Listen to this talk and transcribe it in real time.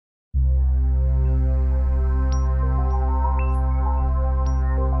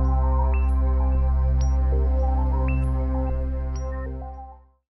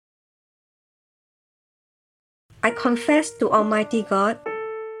I confess to Almighty God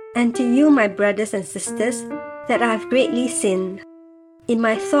and to you, my brothers and sisters, that I have greatly sinned in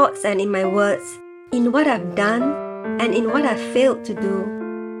my thoughts and in my words, in what I've done and in what I've failed to do,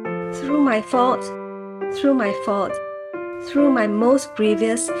 through my fault, through my most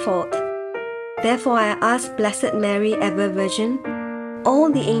grievous fault. Therefore I ask Blessed Mary, ever Virgin,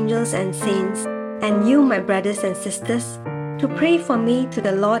 all the angels and saints, and you, my brothers and sisters, to pray for me to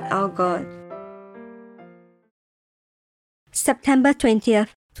the Lord our God. September 20th,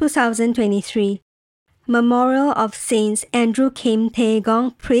 2023. Memorial of Saints Andrew Kim Tae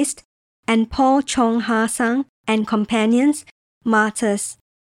Gong, priest, and Paul Chong Ha Sang and companions, martyrs.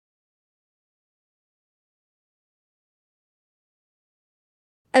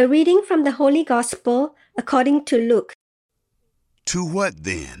 A reading from the Holy Gospel according to Luke. To what,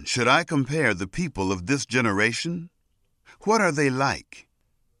 then, should I compare the people of this generation? What are they like?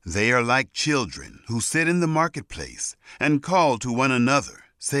 They are like children who sit in the marketplace and call to one another,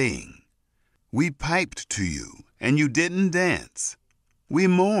 saying, "We piped to you, and you didn't dance. We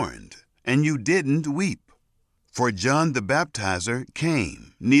mourned, and you didn't weep. For John the Baptizer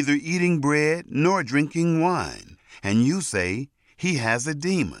came, neither eating bread nor drinking wine, and you say, he has a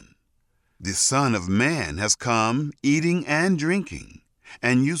demon. The Son of Man has come, eating and drinking,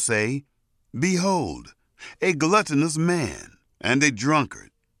 and you say, behold, a gluttonous man and a drunkard,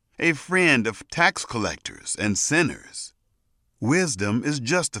 a friend of tax collectors and sinners. Wisdom is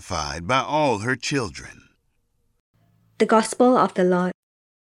justified by all her children." The Gospel of the Lord.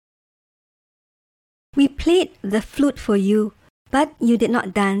 We played the flute for you, but you did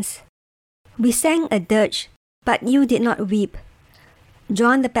not dance. We sang a dirge, but you did not weep.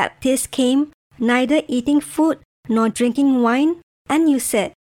 John the Baptist came, neither eating food nor drinking wine, and you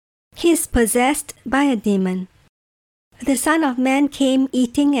said, he is possessed by a demon. The Son of Man came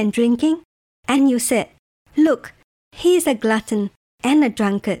eating and drinking, and you said, look, he is a glutton and a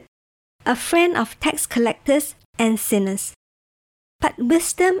drunkard, a friend of tax collectors and sinners. But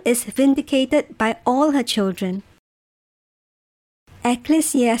wisdom is vindicated by all her children.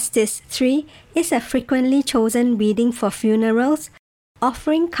 Ecclesiastes 3 is a frequently chosen reading for funerals,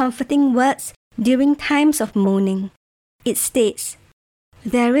 offering comforting words during times of mourning. It states,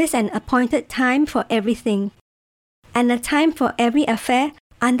 "There is an appointed time for everything, and a time for every affair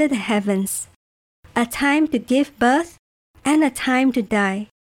under the heavens, a time to give birth and a time to die,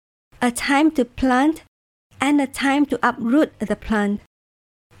 a time to plant and a time to uproot the plant,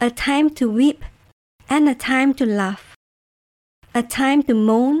 a time to weep and a time to laugh, a time to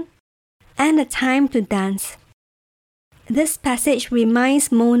mourn and a time to dance." This passage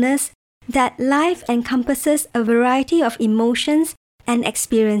reminds mourners that life encompasses a variety of emotions and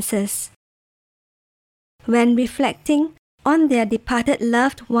experiences. When reflecting on their departed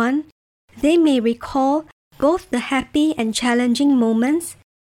loved one, they may recall both the happy and challenging moments,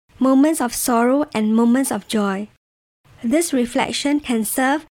 moments of sorrow and moments of joy. This reflection can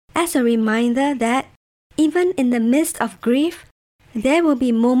serve as a reminder that, even in the midst of grief, there will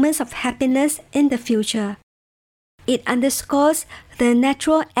be moments of happiness in the future. It underscores the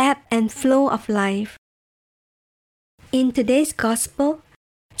natural ebb and flow of life. In today's Gospel,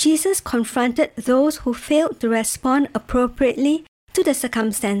 Jesus confronted those who failed to respond appropriately to the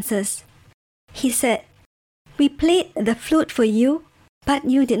circumstances. He said, "We played the flute for you, but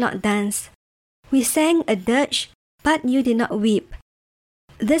you did not dance. We sang a dirge, but you did not weep."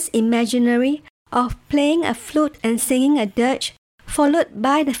 This imaginary of playing a flute and singing a dirge, followed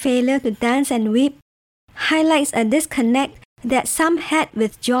by the failure to dance and weep, highlights a disconnect that some had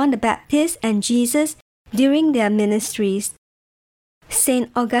with John the Baptist and Jesus during their ministries.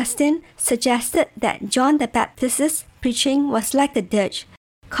 St. Augustine suggested that John the Baptist's preaching was like the dirge,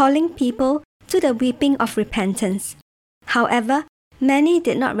 calling people to the weeping of repentance. However, many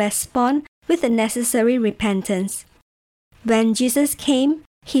did not respond with the necessary repentance. When Jesus came,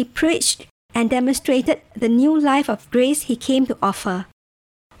 he preached and demonstrated the new life of grace he came to offer.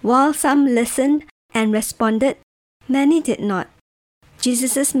 While some listened and responded, many did not.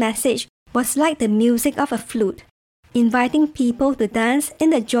 Jesus' message was like the music of a flute, inviting people to dance in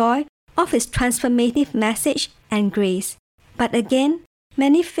the joy of his transformative message and grace. But again,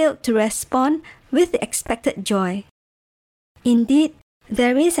 many failed to respond with the expected joy. Indeed,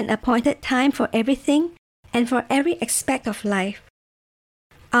 there is an appointed time for everything and for every aspect of life.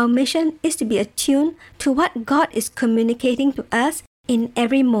 Our mission is to be attuned to what God is communicating to us in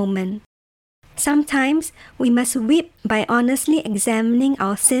every moment. Sometimes we must weep by honestly examining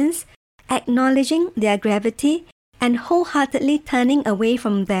our sins, acknowledging their gravity, and wholeheartedly turning away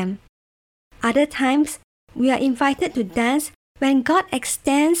from them. Other times, we are invited to dance when God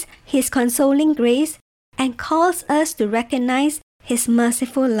extends His consoling grace and calls us to recognize His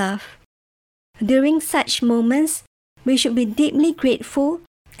merciful love. During such moments, we should be deeply grateful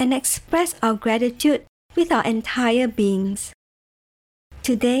and express our gratitude with our entire beings.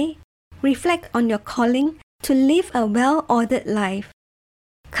 Today, reflect on your calling to live a well-ordered life.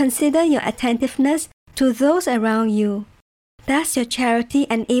 Consider your attentiveness to those around you. Does your charity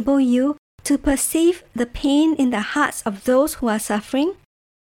enable you to perceive the pain in the hearts of those who are suffering?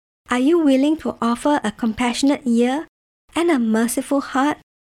 Are you willing to offer a compassionate ear and a merciful heart?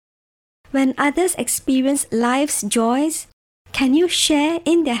 When others experience life's joys, can you share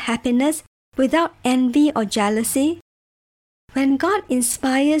in their happiness without envy or jealousy? When God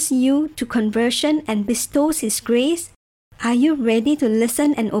inspires you to conversion and bestows His grace, are you ready to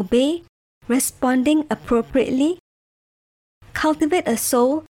listen and obey, responding appropriately? Cultivate a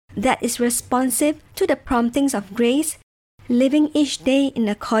soul that is responsive to the promptings of grace, living each day in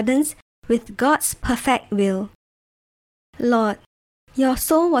accordance with God's perfect will. Lord, your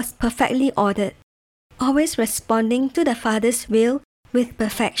soul was perfectly ordered, always responding to the Father's will with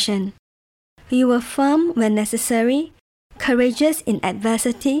perfection. You were firm when necessary, courageous in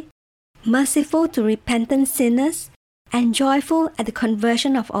adversity, merciful to repentant sinners, and joyful at the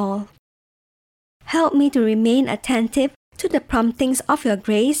conversion of all. Help me to remain attentive to the promptings of your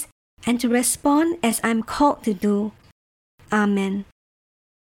grace and to respond as I am called to do. Amen.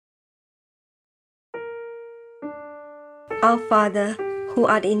 Our Father, who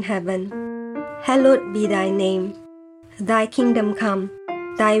art in heaven, hallowed be thy name. Thy kingdom come,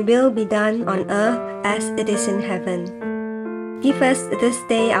 thy will be done on earth as it is in heaven. Give us this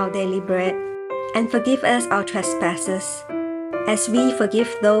day our daily bread, and forgive us our trespasses, as we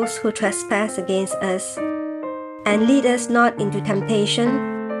forgive those who trespass against us. And lead us not into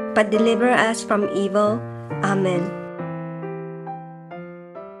temptation, but deliver us from evil. Amen.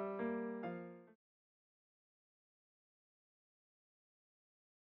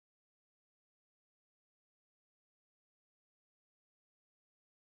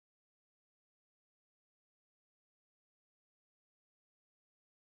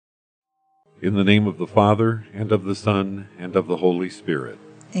 In the name of the Father, and of the Son, and of the Holy Spirit.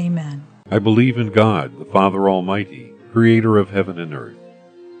 Amen. I believe in God, the Father Almighty, creator of heaven and earth,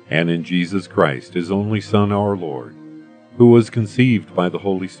 and in Jesus Christ, his only Son, our Lord, who was conceived by the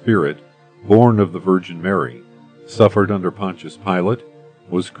Holy Spirit, born of the Virgin Mary, suffered under Pontius Pilate,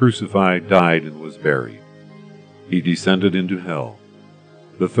 was crucified, died, and was buried. He descended into hell.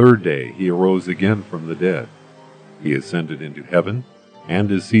 The third day he arose again from the dead. He ascended into heaven,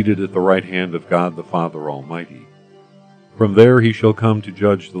 and is seated at the right hand of God the Father Almighty. From there he shall come to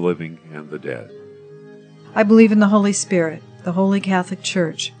judge the living and the dead. I believe in the Holy Spirit, the Holy Catholic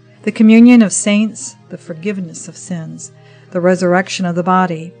Church, the communion of saints, the forgiveness of sins, the resurrection of the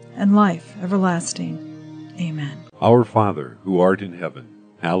body, and life everlasting. Amen. Our Father, who art in heaven,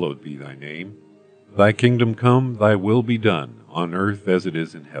 hallowed be thy name. Thy kingdom come, thy will be done, on earth as it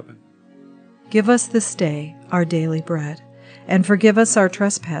is in heaven. Give us this day our daily bread, and forgive us our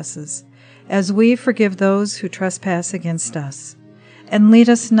trespasses, as we forgive those who trespass against us. And lead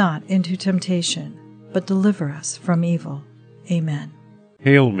us not into temptation, but deliver us from evil. Amen.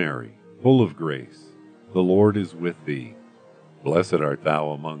 Hail Mary, full of grace, the Lord is with thee. Blessed art thou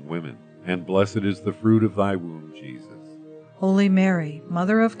among women, and blessed is the fruit of thy womb, Jesus. Holy Mary,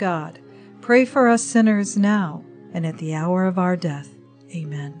 Mother of God, pray for us sinners now and at the hour of our death.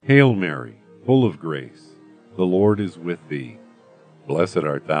 Amen. Hail Mary, full of grace, the Lord is with thee. Blessed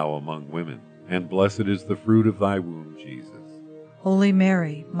art thou among women, and blessed is the fruit of thy womb, Jesus. Holy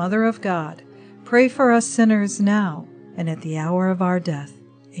Mary, Mother of God, pray for us sinners now and at the hour of our death.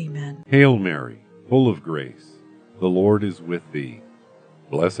 Amen. Hail Mary, full of grace, the Lord is with thee.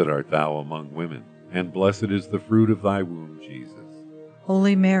 Blessed art thou among women, and blessed is the fruit of thy womb, Jesus.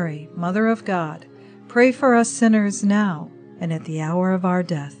 Holy Mary, Mother of God, pray for us sinners now and at the hour of our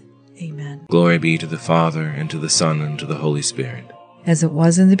death. Amen. Glory be to the Father, and to the Son, and to the Holy Spirit. As it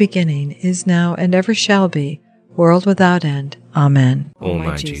was in the beginning, is now, and ever shall be, world without end. Amen. O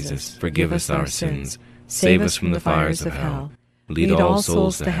my Jesus, forgive us our sins, save us from the fires of hell, lead all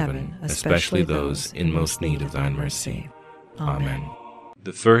souls to heaven, especially those in most need of thine mercy. Amen.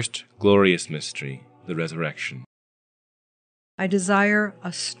 The first glorious mystery, the Resurrection. I desire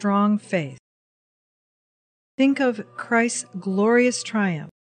a strong faith. Think of Christ's glorious triumph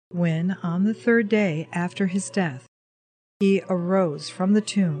when, on the third day after his death, he arose from the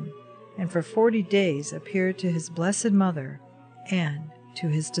tomb and for 40 days appeared to his blessed mother and to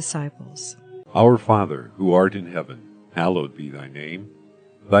his disciples. Our Father, who art in heaven, hallowed be thy name.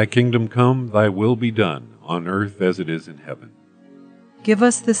 Thy kingdom come, thy will be done, on earth as it is in heaven. Give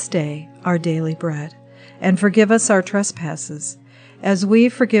us this day our daily bread, and forgive us our trespasses, as we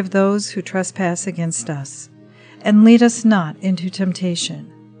forgive those who trespass against us. And lead us not into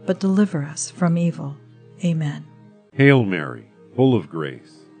temptation, but deliver us from evil. Amen. Hail Mary, full of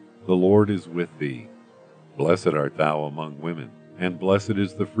grace, the Lord is with thee. Blessed art thou among women, and blessed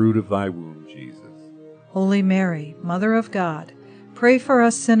is the fruit of thy womb, Jesus. Holy Mary, Mother of God, pray for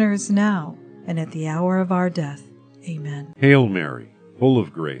us sinners now and at the hour of our death. Amen. Hail Mary, full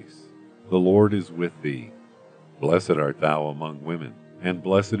of grace, the Lord is with thee. Blessed art thou among women, and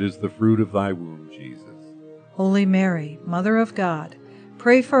blessed is the fruit of thy womb, Jesus. Holy Mary, Mother of God,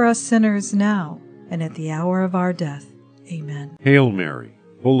 pray for us sinners now and at the hour of our death. Amen. Hail Mary,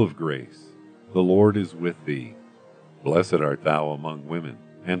 full of grace, the Lord is with thee. Blessed art thou among women,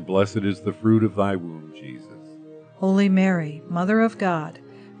 and blessed is the fruit of thy womb, Jesus. Holy Mary, Mother of God,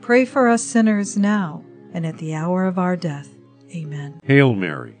 pray for us sinners now and at the hour of our death. Amen. Hail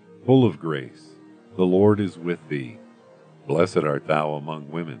Mary, full of grace, the Lord is with thee. Blessed art thou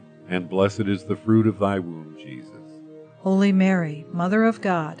among women, and blessed is the fruit of thy womb, Jesus. Holy Mary, Mother of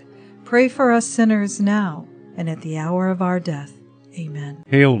God, pray for us sinners now and at the hour of our death. Amen.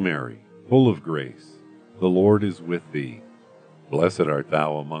 Hail Mary, full of grace, the Lord is with thee. Blessed art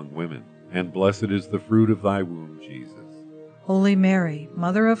thou among women, and blessed is the fruit of thy womb, Jesus. Holy Mary,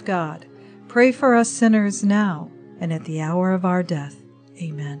 Mother of God, pray for us sinners now and at the hour of our death.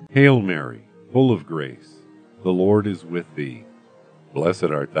 Amen. Hail Mary, full of grace, the Lord is with thee. Blessed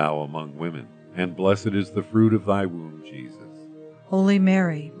art thou among women, and blessed is the fruit of thy womb, Jesus. Holy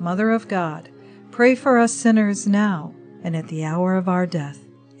Mary, Mother of God, pray for us sinners now and at the hour of our death.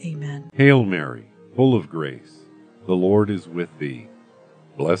 Amen. Hail Mary, full of grace, the Lord is with thee.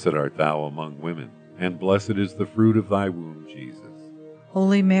 Blessed art thou among women, and blessed is the fruit of thy womb, Jesus.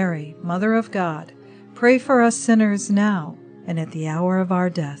 Holy Mary, Mother of God, pray for us sinners now and at the hour of our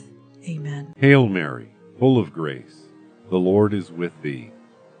death. Amen. Hail Mary, full of grace, the Lord is with thee.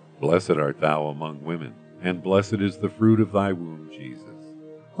 Blessed art thou among women, and blessed is the fruit of thy womb, Jesus.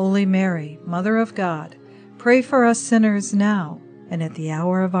 Holy Mary, Mother of God, pray for us sinners now and at the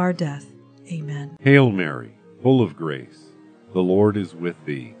hour of our death. Amen. Hail Mary, full of grace, the Lord is with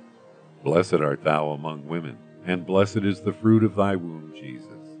thee. Blessed art thou among women, and blessed is the fruit of thy womb, Jesus.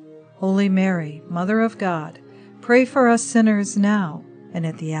 Holy Mary, Mother of God, pray for us sinners now and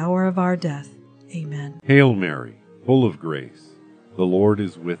at the hour of our death. Amen. Hail Mary, full of grace, the Lord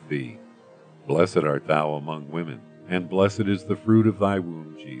is with thee. Blessed art thou among women, and blessed is the fruit of thy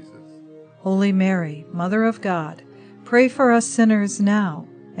womb, Jesus. Holy Mary, Mother of God, pray for us sinners now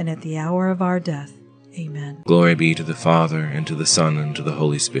and at the hour of our death. Amen. Glory be to the Father, and to the Son, and to the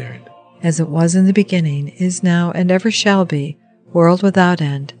Holy Spirit. As it was in the beginning, is now, and ever shall be, world without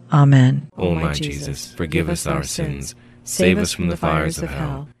end. Amen. O my Jesus, forgive us our sins, save us from the fires of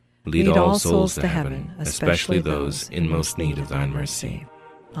hell, lead all souls to heaven, especially those in most need of thine mercy.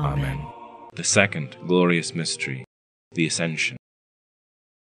 Amen. The second glorious mystery, the Ascension.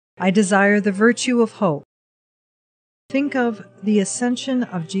 I desire the virtue of hope. Think of the ascension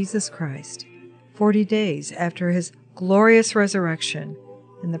of Jesus Christ, 40 days after his glorious resurrection,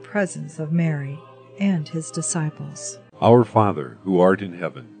 in the presence of Mary and his disciples. Our Father, who art in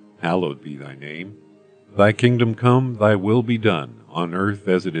heaven, hallowed be thy name. Thy kingdom come, thy will be done, on earth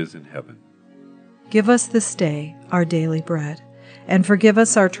as it is in heaven. Give us this day our daily bread, and forgive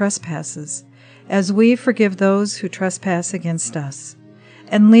us our trespasses, as we forgive those who trespass against us.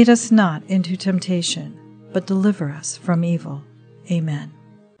 And lead us not into temptation, but deliver us from evil. Amen.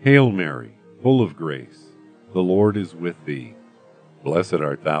 Hail Mary, full of grace, the Lord is with thee. Blessed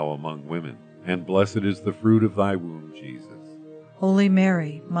art thou among women, and blessed is the fruit of thy womb, Jesus. Holy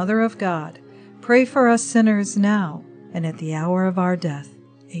Mary, Mother of God, pray for us sinners now and at the hour of our death.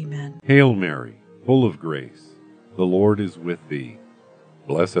 Amen. Hail Mary, full of grace, the Lord is with thee.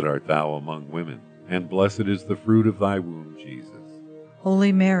 Blessed art thou among women, and blessed is the fruit of thy womb, Jesus.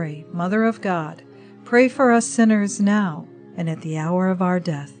 Holy Mary, Mother of God, pray for us sinners now and at the hour of our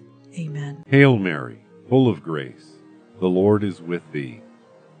death. Amen. Hail Mary, full of grace, the Lord is with thee.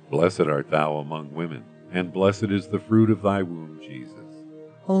 Blessed art thou among women, and blessed is the fruit of thy womb, Jesus.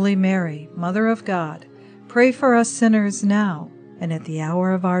 Holy Mary, Mother of God, pray for us sinners now and at the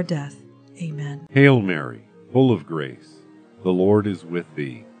hour of our death. Amen. Hail Mary, full of grace, the Lord is with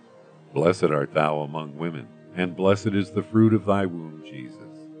thee. Blessed art thou among women, and blessed is the fruit of thy womb, Jesus.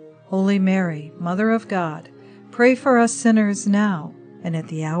 Holy Mary, Mother of God, pray for us sinners now and at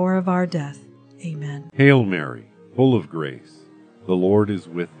the hour of our death. Amen. Hail Mary, full of grace, the Lord is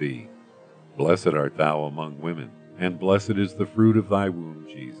with thee. Blessed art thou among women, and blessed is the fruit of thy womb,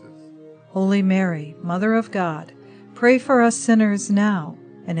 Jesus. Holy Mary, Mother of God, pray for us sinners now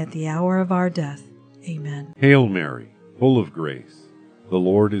and at the hour of our death. Amen. Hail Mary, full of grace, the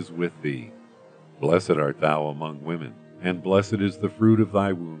Lord is with thee. Blessed art thou among women, and blessed is the fruit of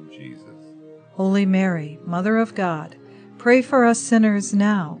thy womb, Jesus. Holy Mary, Mother of God, pray for us sinners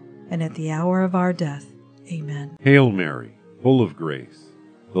now and at the hour of our death. Amen. Hail Mary, full of grace,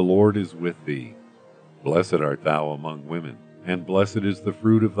 the Lord is with thee. Blessed art thou among women, and blessed is the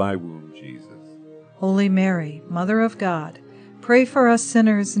fruit of thy womb, Jesus. Holy Mary, Mother of God, pray for us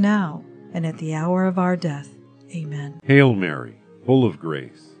sinners now and at the hour of our death. Amen. Hail Mary, full of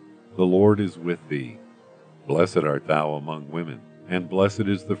grace, the Lord is with thee. Blessed art thou among women, and blessed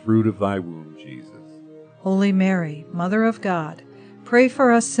is the fruit of thy womb, Jesus. Holy Mary, Mother of God, pray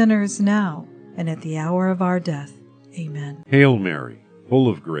for us sinners now and at the hour of our death. Amen. Hail Mary, full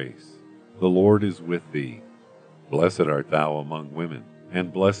of grace, the Lord is with thee. Blessed art thou among women,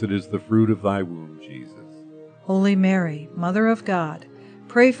 and blessed is the fruit of thy womb, Jesus. Holy Mary, Mother of God,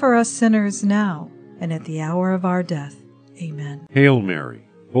 pray for us sinners now and at the hour of our death. Amen. Hail Mary,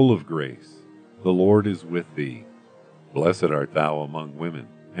 full of grace, the Lord is with thee. Blessed art thou among women,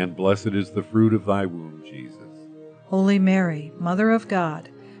 and blessed is the fruit of thy womb, Jesus. Holy Mary, Mother of God,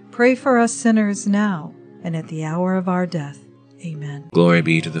 pray for us sinners now and at the hour of our death. Amen. Glory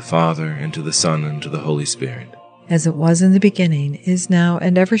be to the Father, and to the Son, and to the Holy Spirit. As it was in the beginning, is now,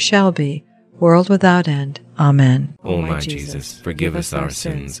 and ever shall be, world without end. Amen. O my Jesus, forgive us our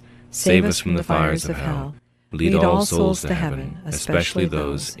sins, save us from the fires of hell, lead all souls to heaven, especially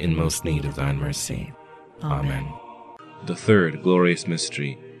those in most need of thine mercy. Amen. The third glorious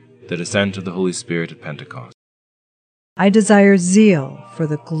mystery, the descent of the Holy Spirit at Pentecost. I desire zeal for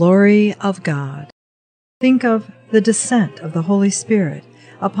the glory of God. Think of the descent of the Holy Spirit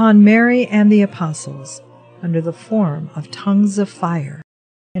upon Mary and the apostles under the form of tongues of fire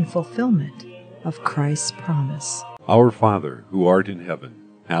in fulfillment of Christ's promise. Our Father, who art in heaven,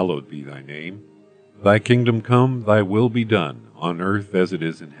 hallowed be thy name. Thy kingdom come, thy will be done, on earth as it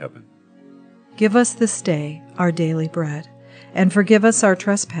is in heaven. Give us this day our daily bread, and forgive us our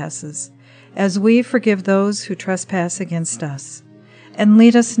trespasses, as we forgive those who trespass against us. And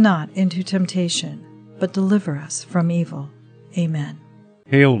lead us not into temptation, but deliver us from evil. Amen.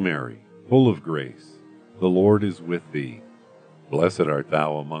 Hail Mary, full of grace, the Lord is with thee. Blessed art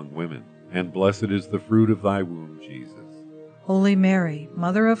thou among women, and blessed is the fruit of thy womb, Jesus. Holy Mary,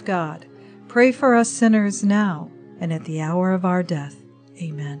 Mother of God, pray for us sinners now and at the hour of our death.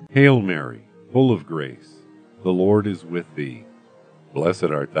 Amen. Hail Mary, full of grace, the Lord is with thee. Blessed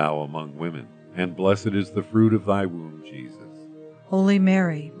art thou among women, and blessed is the fruit of thy womb, Jesus. Holy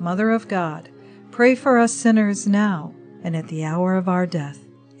Mary, Mother of God, pray for us sinners now and at the hour of our death.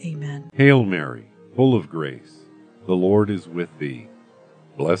 Amen. Hail Mary, full of grace, the Lord is with thee.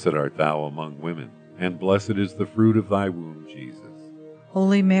 Blessed art thou among women, and blessed is the fruit of thy womb, Jesus.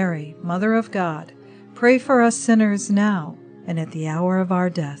 Holy Mary, Mother of God, pray for us sinners now and at the hour of our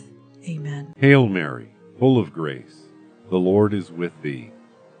death. Amen. Hail Mary, full of grace, the Lord is with thee.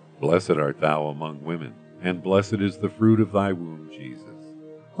 Blessed art thou among women, and blessed is the fruit of thy womb, Jesus.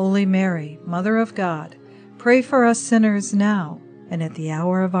 Holy Mary, Mother of God, pray for us sinners now and at the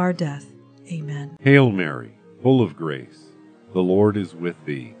hour of our death. Amen. Hail Mary, full of grace, the Lord is with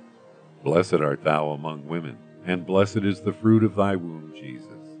thee. Blessed art thou among women, and blessed is the fruit of thy womb, Jesus.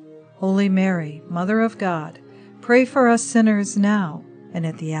 Holy Mary, Mother of God, pray for us sinners now and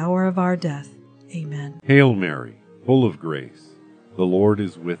at the hour of our death. Amen. Hail Mary, full of grace, the Lord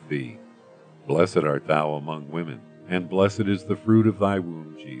is with thee. Blessed art thou among women, and blessed is the fruit of thy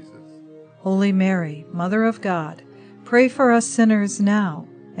womb, Jesus. Holy Mary, Mother of God, pray for us sinners now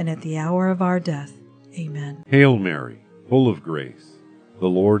and at the hour of our death. Amen. Hail Mary, full of grace, the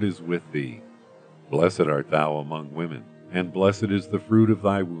Lord is with thee. Blessed art thou among women, and blessed is the fruit of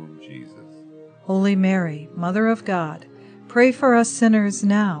thy womb, Jesus. Holy Mary, Mother of God, pray for us sinners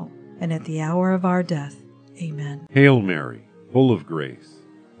now and at the hour of our death. Amen. Hail Mary, full of grace,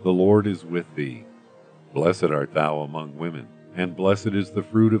 the Lord is with thee. Blessed art thou among women, and blessed is the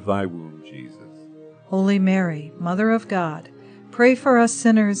fruit of thy womb, Jesus. Holy Mary, Mother of God, pray for us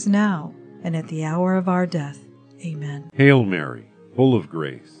sinners now and at the hour of our death. Amen. Hail Mary, full of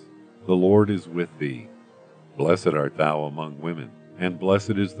grace, the Lord is with thee. Blessed art thou among women, and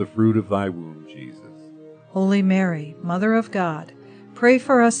blessed is the fruit of thy womb, Jesus. Holy Mary, Mother of God, pray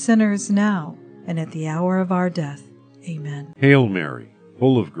for us sinners now and at the hour of our death. Amen. Hail Mary,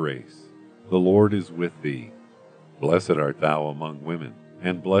 full of grace, the Lord is with thee. Blessed art thou among women,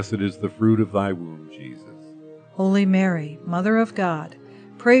 and blessed is the fruit of thy womb, Jesus. Holy Mary, Mother of God,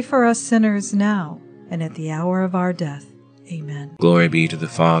 pray for us sinners now and at the hour of our death. Amen. Glory be to the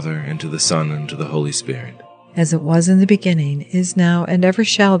Father, and to the Son, and to the Holy Spirit. As it was in the beginning, is now, and ever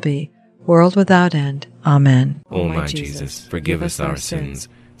shall be, world without end. Amen. O my Jesus, forgive us our sins,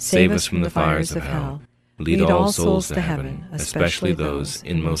 save us from the fires of hell, lead all souls to heaven, especially those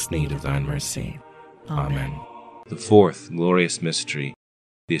in most need of thine mercy. Amen. The fourth glorious mystery,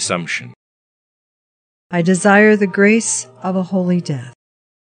 the Assumption. I desire the grace of a holy death.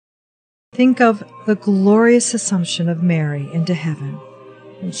 Think of the glorious Assumption of Mary into heaven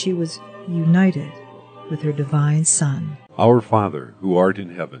when she was united with her divine Son. Our Father, who art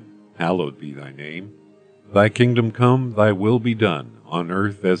in heaven, hallowed be thy name. Thy kingdom come, thy will be done, on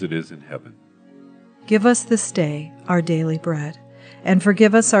earth as it is in heaven. Give us this day our daily bread, and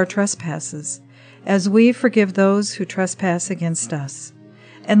forgive us our trespasses, as we forgive those who trespass against us.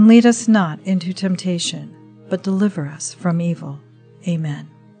 And lead us not into temptation, but deliver us from evil. Amen.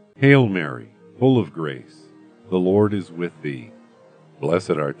 Hail Mary, full of grace, the Lord is with thee.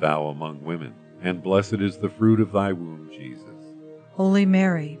 Blessed art thou among women, and blessed is the fruit of thy womb, Jesus. Holy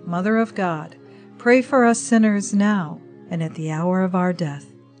Mary, Mother of God, pray for us sinners now and at the hour of our death.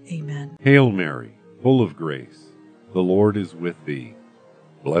 Amen. Hail Mary, full of grace, the Lord is with thee.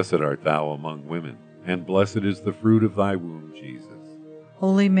 Blessed art thou among women, and blessed is the fruit of thy womb, Jesus.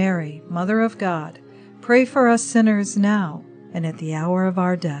 Holy Mary, Mother of God, pray for us sinners now and at the hour of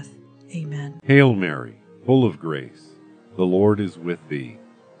our death. Amen. Hail Mary, full of grace, the Lord is with thee.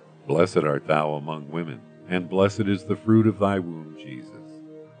 Blessed art thou among women, and blessed is the fruit of thy womb, Jesus.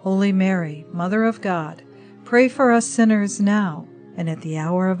 Holy Mary, Mother of God, pray for us sinners now and at the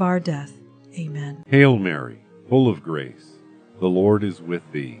hour of our death. Amen. Hail Mary, full of grace, the Lord is with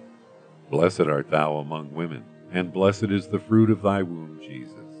thee. Blessed art thou among women, and blessed is the fruit of thy womb,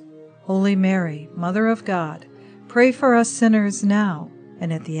 Jesus. Holy Mary, Mother of God, pray for us sinners now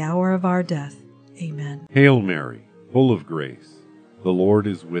and at the hour of our death. Amen. Hail Mary, full of grace, the Lord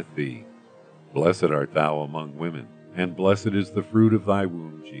is with thee. Blessed art thou among women, and blessed is the fruit of thy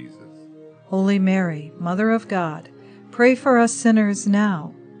womb, Jesus. Holy Mary, Mother of God, pray for us sinners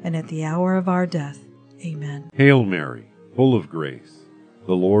now and at the hour of our death. Amen. Hail Mary, full of grace,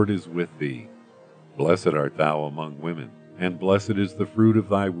 the Lord is with thee. Blessed art thou among women, and blessed is the fruit of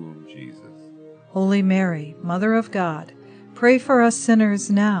thy womb, Jesus. Holy Mary, Mother of God, pray for us sinners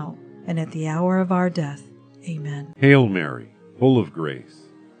now and at the hour of our death. Amen. Hail Mary, full of grace,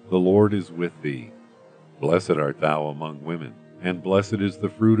 the Lord is with thee. Blessed art thou among women, and blessed is the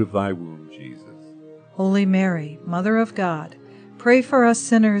fruit of thy womb, Jesus. Holy Mary, Mother of God, pray for us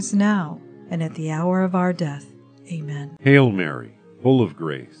sinners now and at the hour of our death. Amen. Hail Mary, full of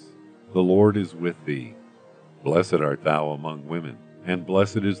grace, the Lord is with thee. Blessed art thou among women, and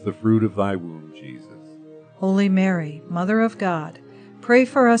blessed is the fruit of thy womb, Jesus. Holy Mary, Mother of God, pray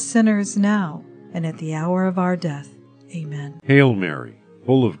for us sinners now and at the hour of our death. Amen. Hail Mary,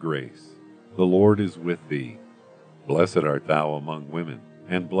 full of grace, the Lord is with thee. Blessed art thou among women,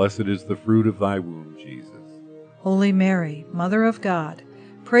 and blessed is the fruit of thy womb, Jesus. Holy Mary, Mother of God,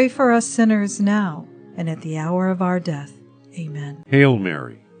 pray for us sinners now and at the hour of our death. Amen. Hail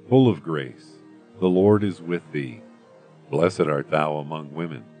Mary, full of grace, the Lord is with thee. Blessed art thou among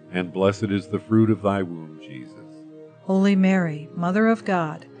women, and blessed is the fruit of thy womb, Jesus. Holy Mary, Mother of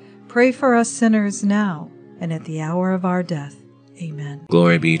God, pray for us sinners now and at the hour of our death. Amen.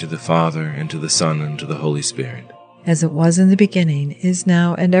 Glory be to the Father, and to the Son, and to the Holy Spirit. As it was in the beginning, is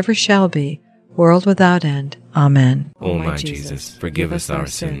now, and ever shall be, world without end. Amen. O my Jesus, forgive us our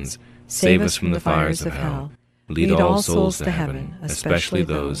sins, save us from the fires of hell, lead all souls to heaven, especially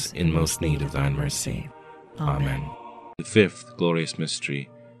those in most need of thine mercy. Amen. The fifth glorious mystery,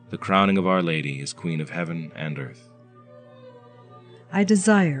 the crowning of Our Lady as Queen of heaven and earth. I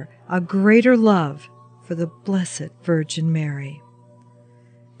desire a greater love for the Blessed Virgin Mary.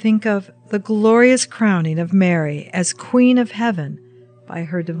 Think of the glorious crowning of Mary as Queen of heaven by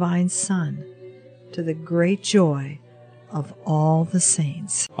her divine Son, to the great joy of all the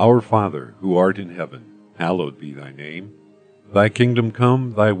saints. Our Father, who art in heaven, hallowed be thy name. Thy kingdom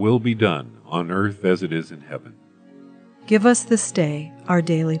come, thy will be done, on earth as it is in heaven. Give us this day our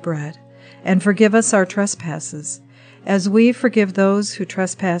daily bread, and forgive us our trespasses, as we forgive those who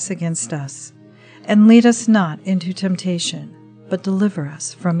trespass against us. And lead us not into temptation, but deliver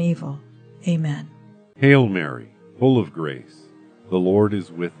us from evil. Amen. Hail Mary, full of grace, the Lord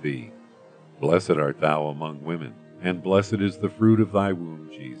is with thee. Blessed art thou among women, and blessed is the fruit of thy womb,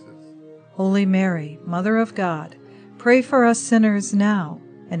 Jesus. Holy Mary, Mother of God, pray for us sinners now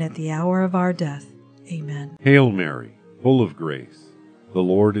and at the hour of our death. Amen. Hail Mary, full of grace, the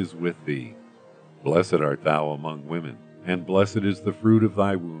Lord is with thee. Blessed art thou among women, and blessed is the fruit of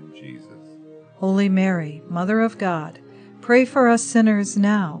thy womb, Jesus. Holy Mary, Mother of God, pray for us sinners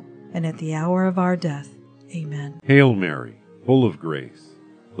now and at the hour of our death. Amen. Hail Mary, full of grace,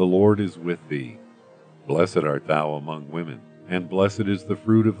 the the Lord is with thee. Blessed art thou among women, and blessed is the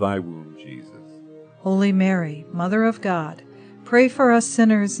fruit of thy womb, Jesus. Holy Mary, Mother of God, pray for us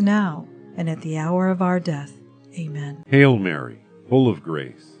sinners now and at the hour of our death. Amen. Hail Mary, full of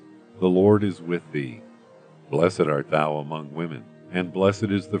grace, the Lord is with thee. Blessed art thou among women, and blessed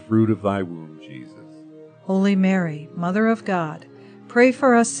is the fruit of thy womb, Jesus. Holy Mary, Mother of God, pray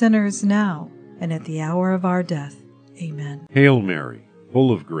for us sinners now and at the hour of our death. Amen. Hail Mary,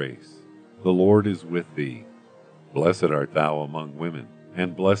 full of grace, the Lord is with thee. Blessed art thou among women,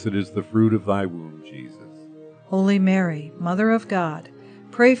 and blessed is the fruit of thy womb, Jesus. Holy Mary, Mother of God,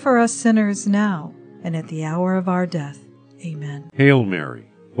 pray for us sinners now and at the hour of our death. Amen. Hail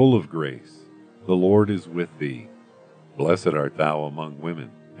Mary, full of grace, the Lord is with thee. Blessed art thou among women,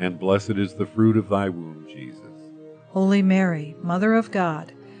 and blessed is the fruit of thy womb, Jesus. Holy Mary, Mother of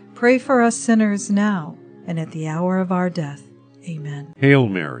God, pray for us sinners now and at the hour of our death. Amen. Hail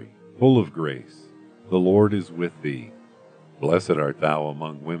Mary, full of grace, the Lord is with thee. Blessed art thou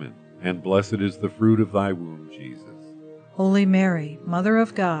among women, and blessed is the fruit of thy womb, Jesus. Holy Mary, Mother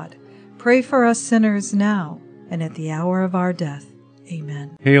of God, pray for us sinners now and at the hour of our death.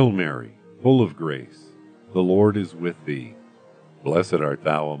 Amen. Hail Mary, full of grace, the Lord is with thee. Blessed art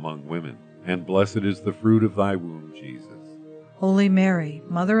thou among women, and blessed is the fruit of thy womb, Jesus. Holy Mary,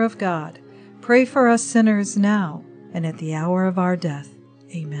 Mother of God, pray for us sinners now and at the hour of our death.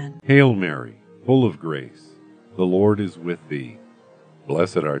 Amen. Hail Mary, full of grace, the Lord is with thee.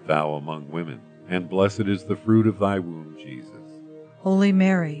 Blessed art thou among women, and blessed is the fruit of thy womb, Jesus. Holy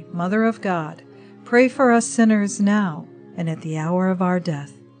Mary, Mother of God, pray for us sinners now and at the hour of our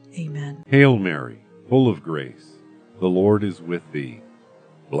death. Amen. Hail Mary, full of grace, the Lord is with thee.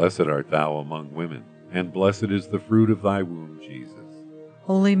 Blessed art thou among women, and blessed is the fruit of thy womb, Jesus.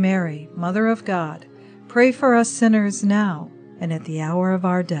 Holy Mary, Mother of God, pray for us sinners now and at the hour of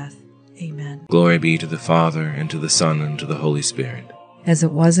our death. Amen. Glory be to the Father, and to the Son, and to the Holy Spirit. As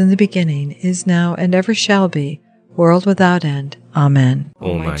it was in the beginning, is now, and ever shall be, world without end. Amen.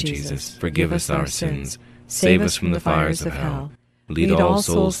 O my Jesus, forgive us our sins, save us from the fires of hell, lead all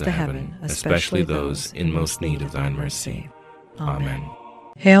souls to heaven, especially those in most need of thine mercy. Amen.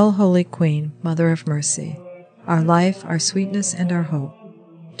 Hail, Holy Queen, Mother of Mercy, our life, our sweetness, and our hope.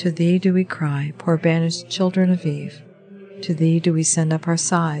 To thee do we cry, poor banished children of Eve. To thee do we send up our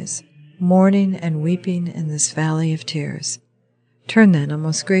sighs, mourning and weeping in this valley of tears. Turn then, O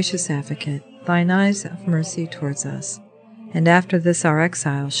most gracious Advocate, thine eyes of mercy towards us, and after this our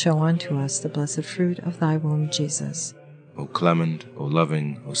exile show unto us the blessed fruit of thy womb, Jesus. O clement, O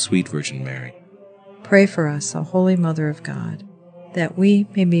loving, O sweet Virgin Mary, Pray for us, O Holy Mother of God, that we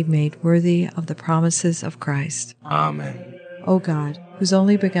may be made worthy of the promises of Christ. Amen. O God, whose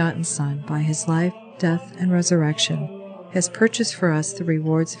only begotten Son, by his life, death, and resurrection, has purchased for us the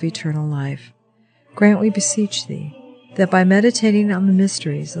rewards of eternal life, grant, we beseech thee, that by meditating on the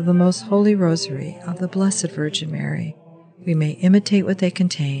mysteries of the most holy Rosary of the Blessed Virgin Mary, we may imitate what they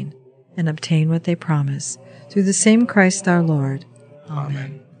contain and obtain what they promise, through the same Christ our Lord.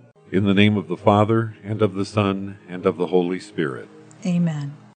 Amen. In the name of the Father, and of the Son, and of the Holy Spirit.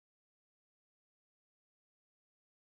 Amen.